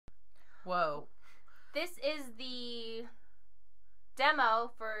Whoa. This is the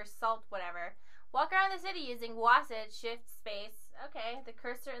demo for Salt whatever. Walk around the city using WASD, shift, space. Okay, the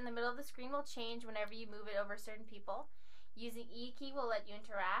cursor in the middle of the screen will change whenever you move it over certain people. Using E key will let you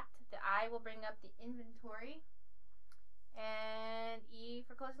interact. The I will bring up the inventory. And E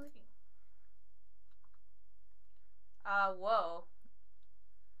for closing looking. Whoa.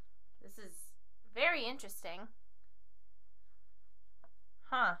 This is very interesting.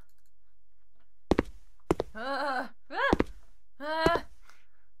 Huh. I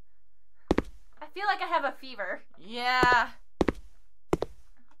feel like I have a fever. Yeah.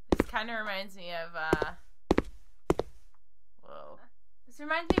 This kind of reminds me of, whoa. This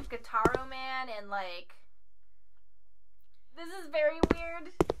reminds me of Guitaro Man and, like, this is very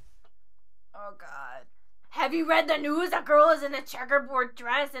weird. Oh, God. Have you read the news? A girl is in a checkerboard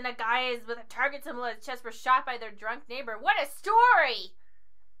dress and a guy is with a target symbol on his chest were shot by their drunk neighbor. What a story!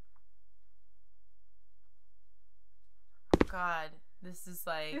 God, this is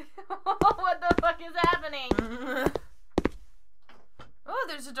like... What the fuck is happening? Oh,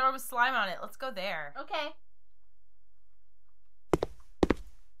 there's a door with slime on it. Let's go there. Okay.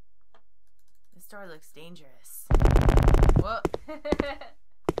 This door looks dangerous. Whoa.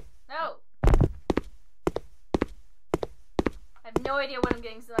 No. I have no idea what I'm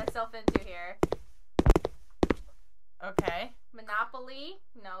getting myself into here. Okay. Monopoly?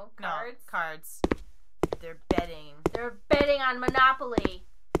 No. Cards? No, cards. They're betting. They're betting on Monopoly.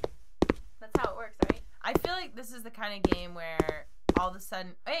 That's how it works, right? I feel like this is the kind of game where all of a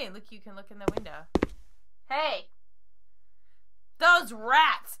sudden... Hey, look, you can look in the window. Hey. Those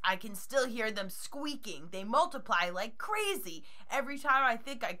rats! I can still hear them squeaking. They multiply like crazy. Every time I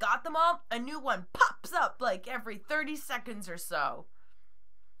think I got them all, a new one pops up like every 30 seconds or so.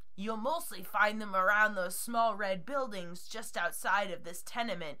 You'll mostly find them around those small red buildings just outside of this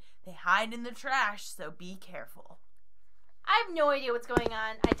tenement. They hide in the trash, so be careful. I have no idea what's going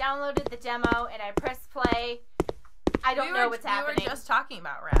on. I downloaded the demo and I pressed play. I don't know what's happening. We were just talking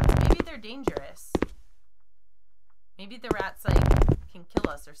about rats. Maybe they're dangerous. Maybe the rats, like, can kill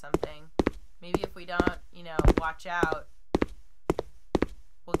us or something. Maybe if we don't, you know, watch out,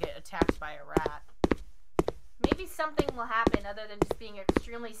 we'll get attacked by a rat. Maybe something will happen other than just being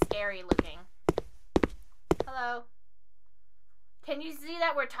extremely scary looking. Hello. Can you see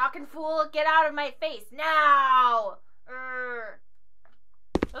that we're talking, fool? Get out of my face now!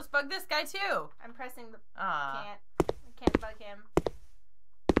 Let's bug this guy too. I'm pressing the... I can't bug him.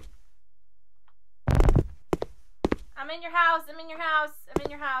 I'm in your house. I'm in your house. I'm in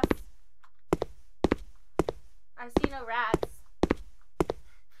your house. I see no rats.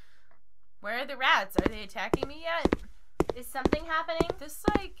 Where are the rats? Are they attacking me yet? Is something happening? This,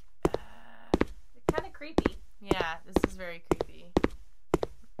 like... It's kind of creepy. Yeah, this is very creepy.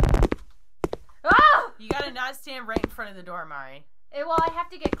 Oh! You gotta not stand right in front of the door, Mari. Well, I have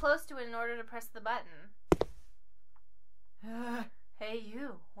to get close to it in order to press the button. Hey,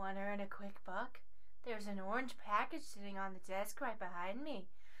 you. Want to earn a quick buck? There's an orange package sitting on the desk right behind me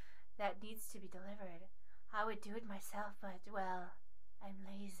that needs to be delivered. I would do it myself, but, well, I'm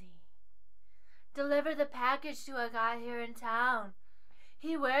lazy. Deliver the package to a guy here in town.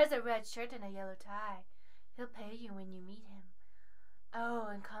 He wears a red shirt and a yellow tie. He'll pay you when you meet him. Oh,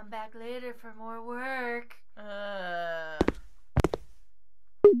 and come back later for more work.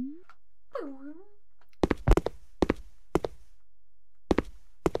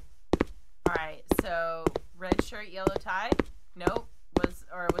 Alright, so red shirt, yellow tie? Nope. Was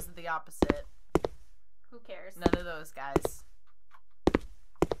it the opposite? Who cares? None of those guys.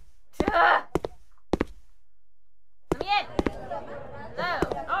 Let me in! Hello.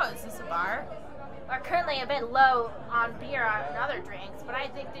 Oh, is this a bar? We're currently a bit low on beer and other drinks, but I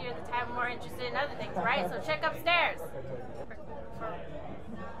think that you're the type more interested in other things, right? So check upstairs. For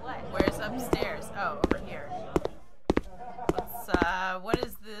what? Where's upstairs? Oh, over here. Let's, what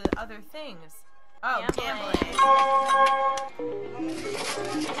is the other things? Oh, gambling.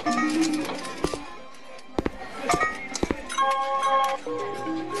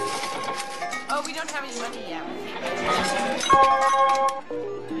 Oh, we don't have any money yet.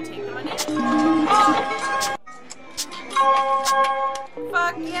 Do we take the money?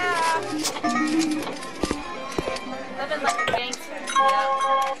 Fuck yeah! Living like a gangster. Yep.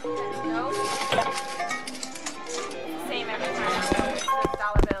 Nope. Same every time. It's just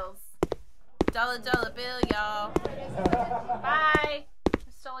dollar bills. Dollar bill, y'all. Bye. I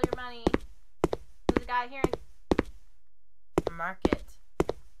stole your money. There's a guy here in Market.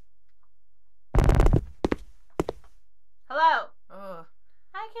 Hello. Oh.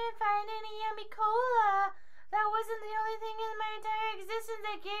 I can't find any yummy cola. That wasn't the only thing in my entire existence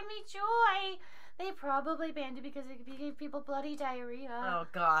that gave me joy. They probably banned it because it gave people bloody diarrhea. Oh,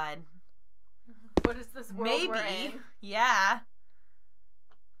 God. What is this world we're in? Yeah.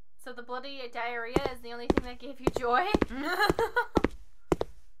 So the bloody diarrhea is the only thing that gave you joy?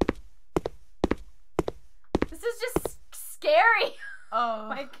 This is just scary. Oh.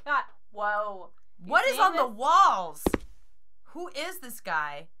 My God. Whoa. What is on the walls? Who is this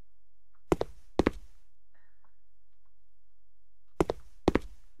guy?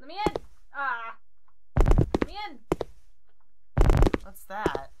 Let me in. Let me in. What's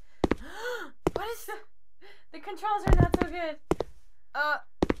that? What is that? The controls are not so good.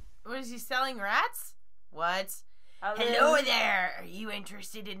 What is he selling, rats? What? Hello there. Are you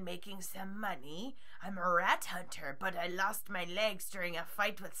interested in making some money? I'm a rat hunter, but I lost my legs during a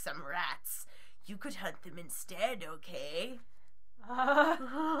fight with some rats. You could hunt them instead, okay?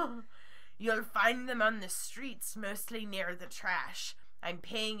 You'll find them on the streets, mostly near the trash. I'm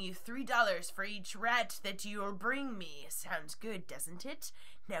paying you $3 for each rat that you'll bring me. Sounds good, doesn't it?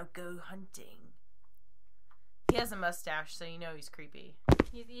 Now go hunting. He has a mustache, so you know he's creepy.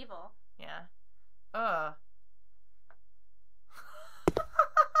 He's evil. Yeah.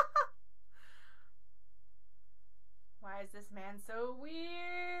 Why is this man so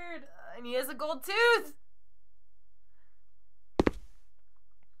weird? And he has a gold tooth!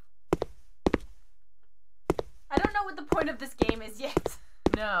 I don't know what the point of this game is yet.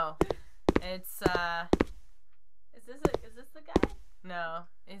 No. It's, Is this the guy? no.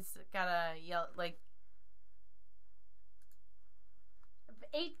 It's got a yellow, like...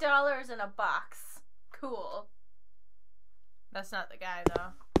 $8 in a box. Cool. That's not the guy,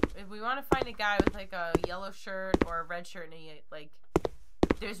 though. If we want to find a guy with, like, a yellow shirt or a red shirt and he, like...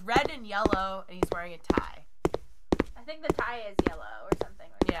 There's red and yellow, and he's wearing a tie. I think the tie is yellow or something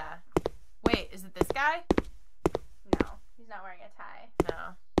like that. Yeah. Wait, is it this guy? No, he's not wearing a tie.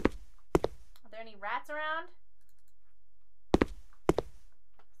 No. Are there any rats around?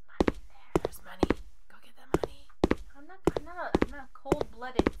 There's money. Go get the money. I'm not a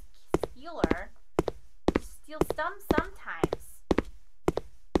cold-blooded stealer. Just steal some sometimes.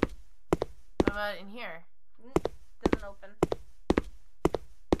 What about in here? Doesn't open.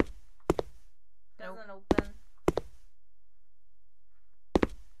 Doesn't open.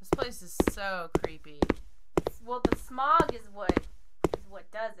 This place is so creepy. Well, the smog is what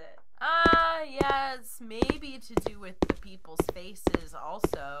does it. Yeah, it's maybe to do with the people's faces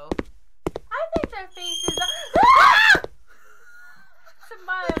also. I think their faces are... Ah!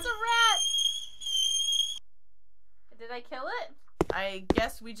 It's a rat! Did I kill it? I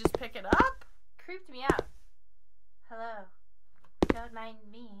guess we just pick it up? Creeped me out. Hello. Don't mind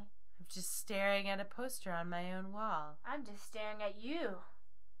me. I'm just staring at a poster on my own wall. I'm just staring at you.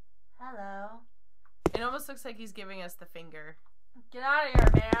 Hello. It almost looks like he's giving us the finger. Get out of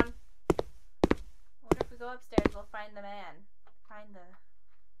here, man. I wonder if we go upstairs, we'll find the man. Find the...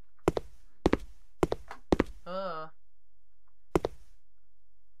 Ugh.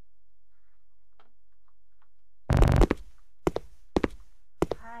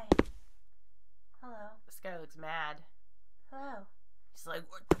 Hi. Hello. This guy looks mad. Hello. He's like,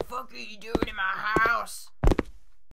 what the fuck are you doing in my house?